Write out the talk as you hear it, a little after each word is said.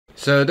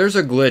So there's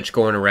a glitch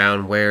going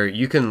around where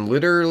you can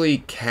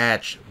literally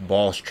catch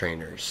boss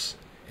trainers.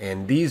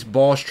 And these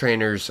boss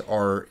trainers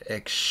are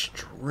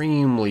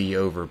extremely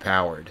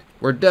overpowered.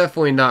 We're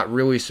definitely not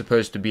really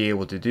supposed to be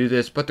able to do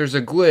this, but there's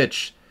a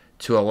glitch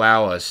to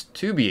allow us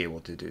to be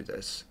able to do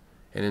this.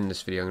 And in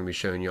this video I'm going to be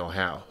showing you all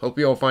how. Hope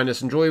you all find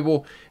this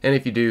enjoyable, and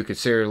if you do,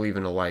 consider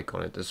leaving a like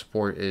on it. The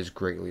support is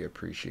greatly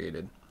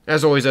appreciated.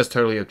 As always, that's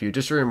totally up to you.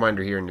 Just a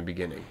reminder here in the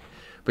beginning.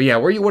 But yeah,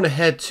 where you want to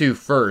head to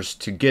first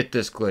to get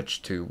this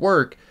glitch to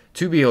work,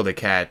 to be able to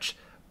catch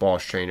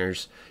boss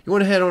trainers, you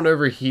want to head on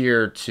over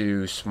here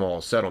to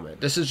Small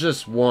Settlement. This is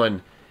just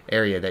one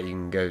area that you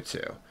can go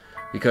to.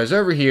 Because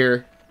over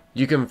here,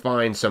 you can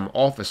find some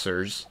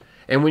officers,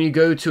 and when you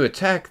go to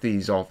attack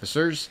these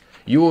officers,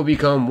 you will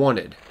become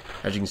wanted,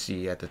 as you can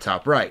see at the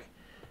top right.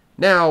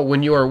 Now,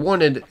 when you are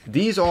wanted,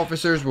 these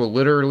officers will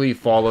literally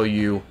follow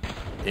you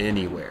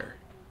anywhere.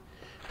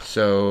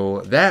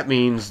 So that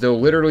means they'll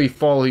literally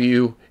follow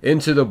you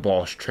into the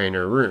boss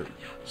trainer room.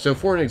 So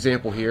for an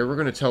example here, we're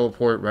going to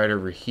teleport right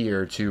over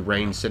here to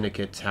Rain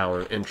Syndicate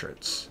Tower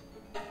entrance.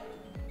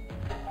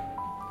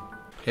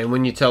 And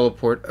when you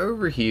teleport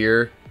over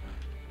here,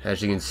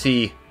 as you can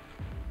see,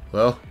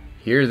 well,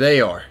 here they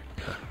are.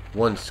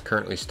 One's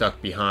currently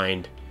stuck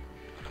behind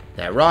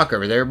that rock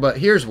over there, but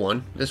here's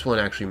one. This one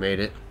actually made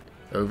it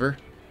over.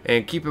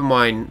 And keep in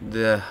mind,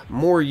 the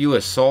more you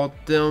assault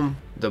them,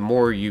 the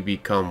more you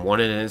become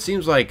wanted, and it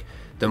seems like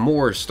the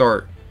more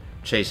start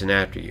chasing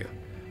after you.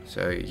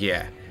 So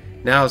yeah,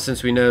 now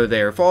since we know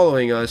they are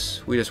following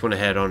us, we just want to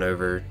head on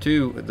over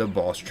to the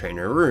boss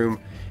trainer room,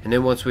 and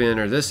then once we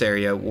enter this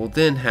area, we'll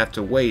then have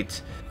to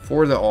wait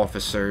for the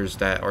officers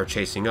that are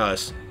chasing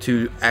us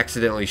to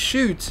accidentally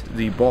shoot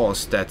the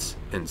boss that's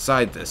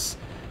inside this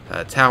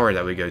tower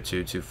that we go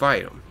to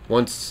fight them.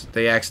 Once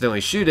they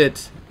accidentally shoot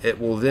it, it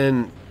will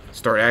then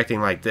start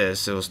acting like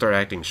this. It'll start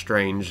acting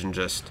strange and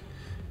just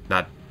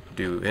not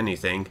do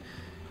anything,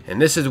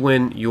 and this is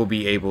when you'll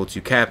be able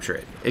to capture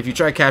it. If you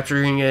try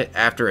capturing it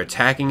after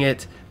attacking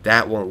it,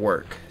 that won't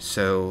work,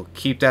 so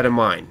keep that in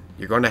mind.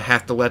 You're going to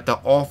have to let the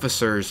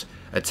officers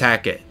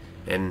attack it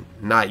and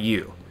not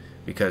you,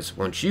 because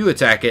once you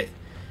attack it,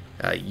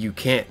 you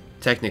can't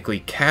technically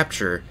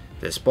capture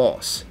this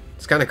boss.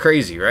 It's kind of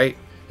crazy, right?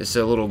 This is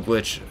a little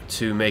glitch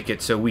to make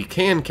it so we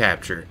can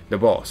capture the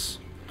boss.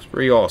 It's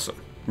pretty awesome.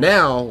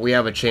 Now we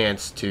have a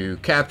chance to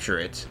capture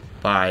it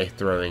by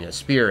throwing a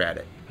spear at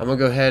it. I'm gonna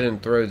go ahead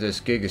and throw this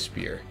Giga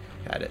Spear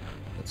at it.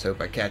 Let's hope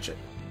I catch it.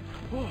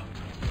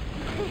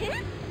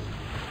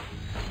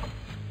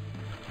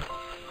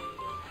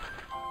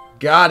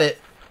 Got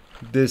it!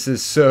 This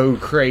is so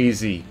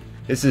crazy.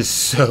 This is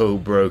so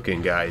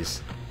broken,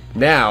 guys.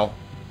 Now,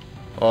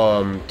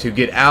 to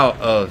get out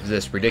of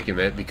this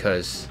predicament,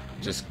 because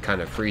it just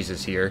kind of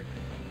freezes here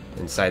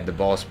inside the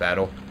boss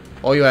battle,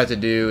 all you have to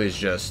do is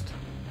just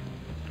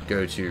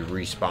go to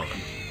respawn.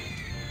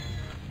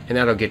 And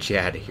that'll get you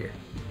out of here.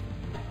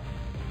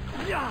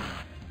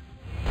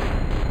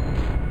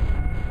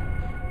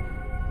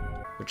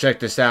 But check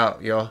this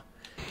out, y'all.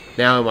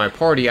 Now in my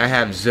party, I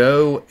have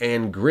Zoe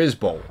and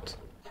Grisbold.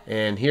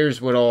 And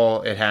here's what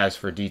all it has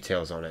for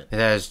details on it. It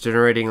has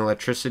generating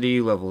electricity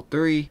level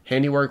 3,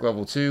 handiwork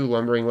level 2,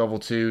 lumbering level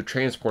 2,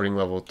 transporting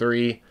level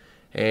 3,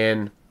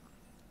 and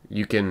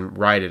you can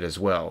ride it as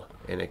well.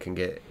 And it can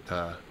get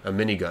a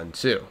minigun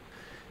too.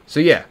 So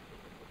yeah,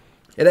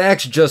 it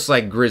acts just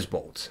like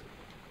Grisbold.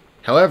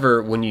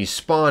 However, when you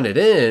spawn it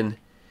in,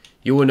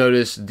 you will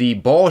notice the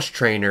boss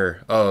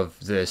trainer of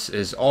this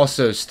is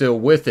also still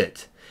with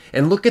it.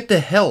 And look at the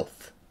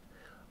health.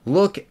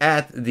 Look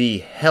at the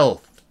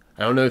health.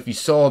 I don't know if you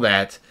saw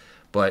that,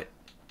 but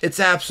it's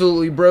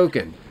absolutely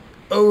broken.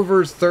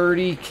 Over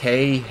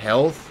 30k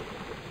health.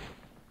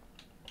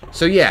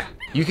 So yeah,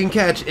 you can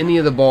catch any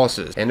of the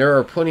bosses. And there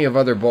are plenty of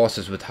other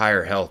bosses with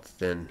higher health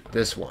than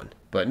this one.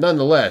 But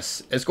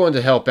nonetheless, it's going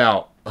to help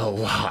out a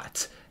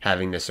lot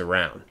having this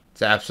around.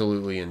 It's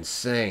absolutely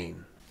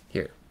insane.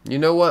 Here, you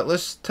know what?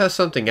 Let's test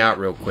something out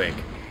real quick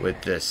with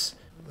this.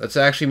 Let's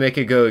actually make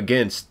it go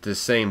against the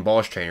same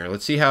boss trainer.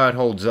 Let's see how it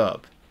holds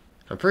up.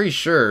 I'm pretty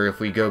sure if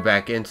we go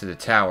back into the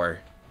tower,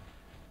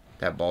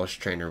 that boss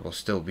trainer will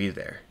still be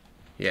there.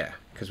 Yeah,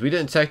 because we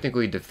didn't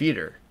technically defeat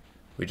her.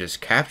 We just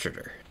captured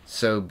her.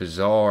 So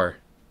bizarre.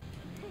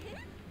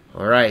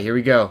 Alright, here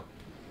we go.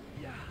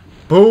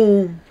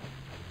 Boom!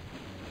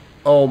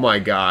 Oh my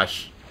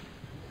gosh.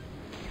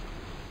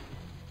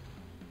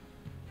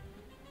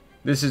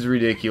 This is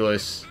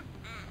ridiculous.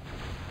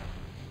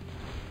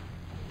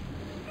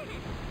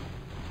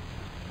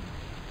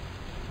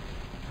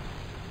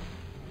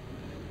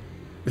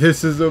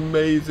 This is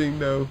amazing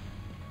though.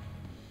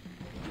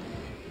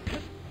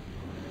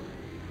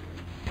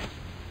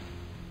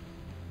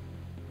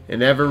 It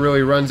never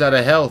really runs out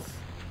of health.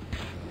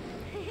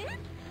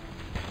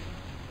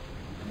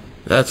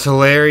 That's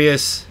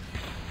hilarious.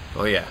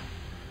 Oh yeah.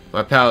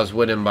 My pal is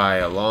winning by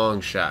a long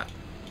shot.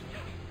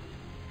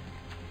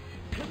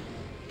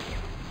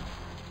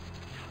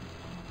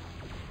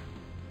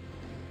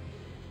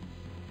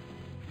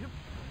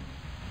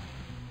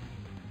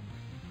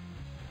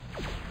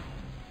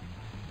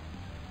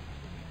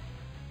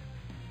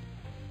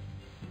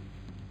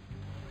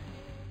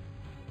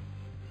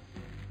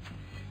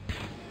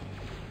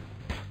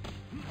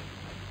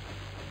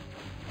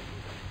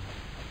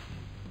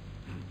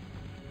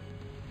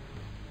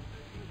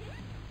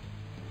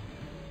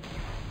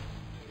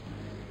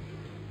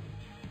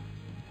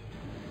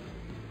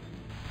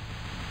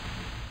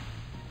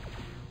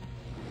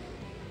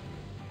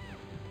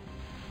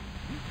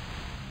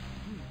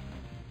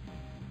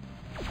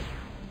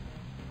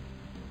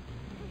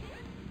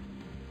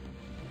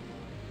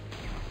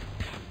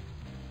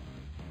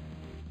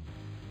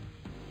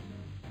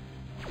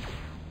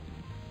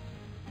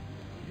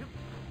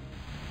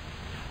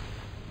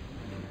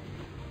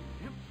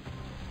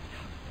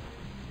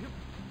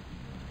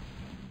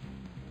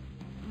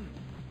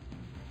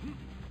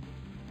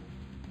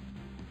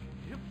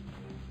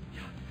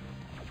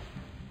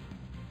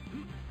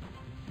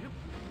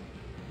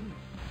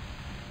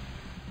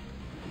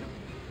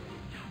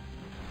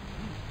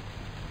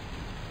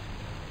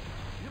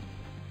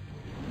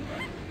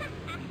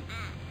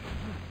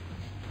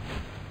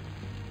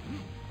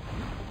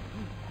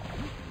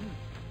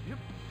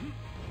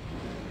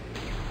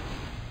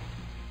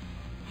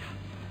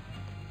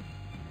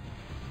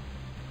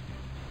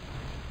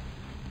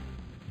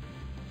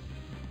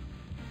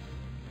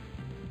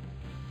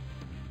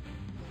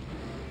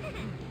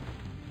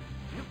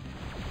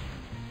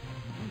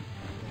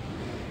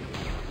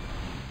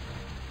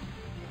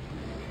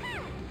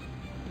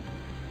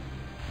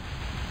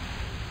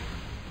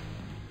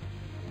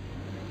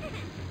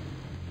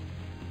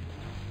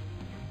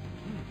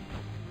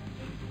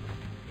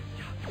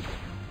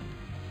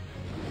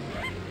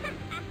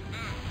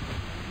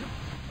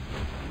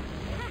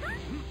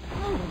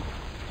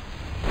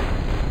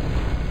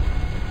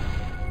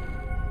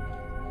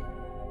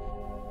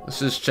 Let's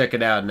just check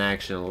it out in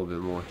action a little bit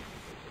more.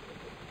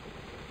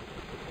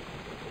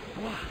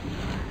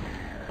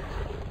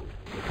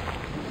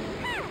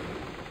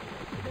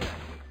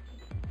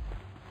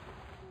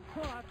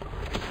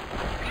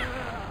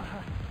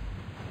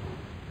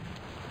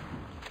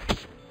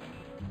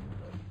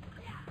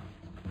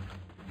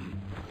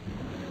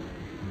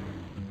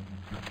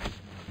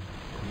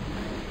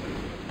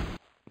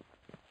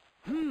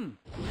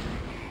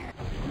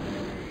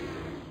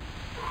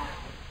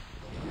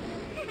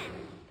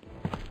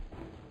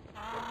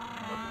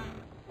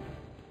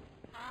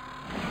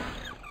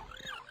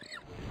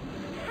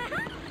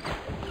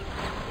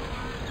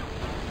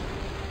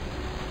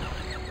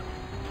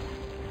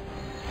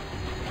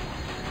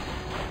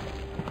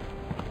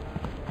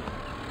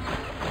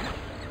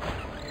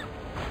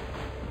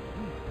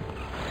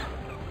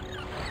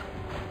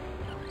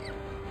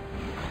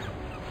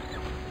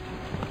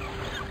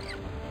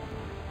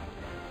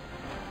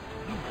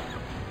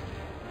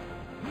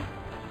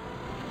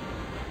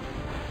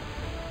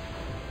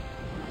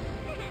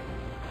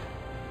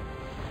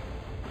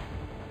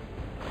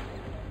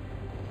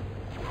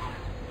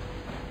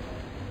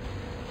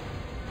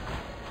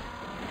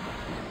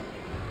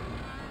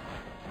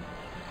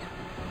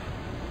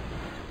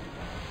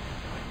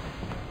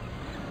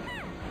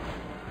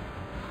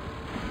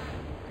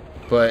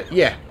 But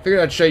yeah, figured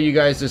I'd show you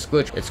guys this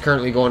glitch. It's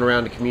currently going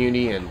around the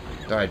community and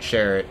thought I'd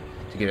share it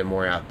to get it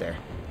more out there.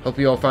 Hope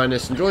you all find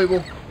this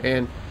enjoyable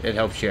and it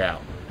helps you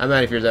out. I'm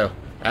out of here though.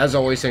 As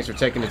always, thanks for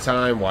taking the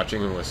time,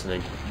 watching and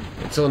listening.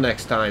 Until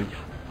next time,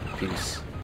 peace.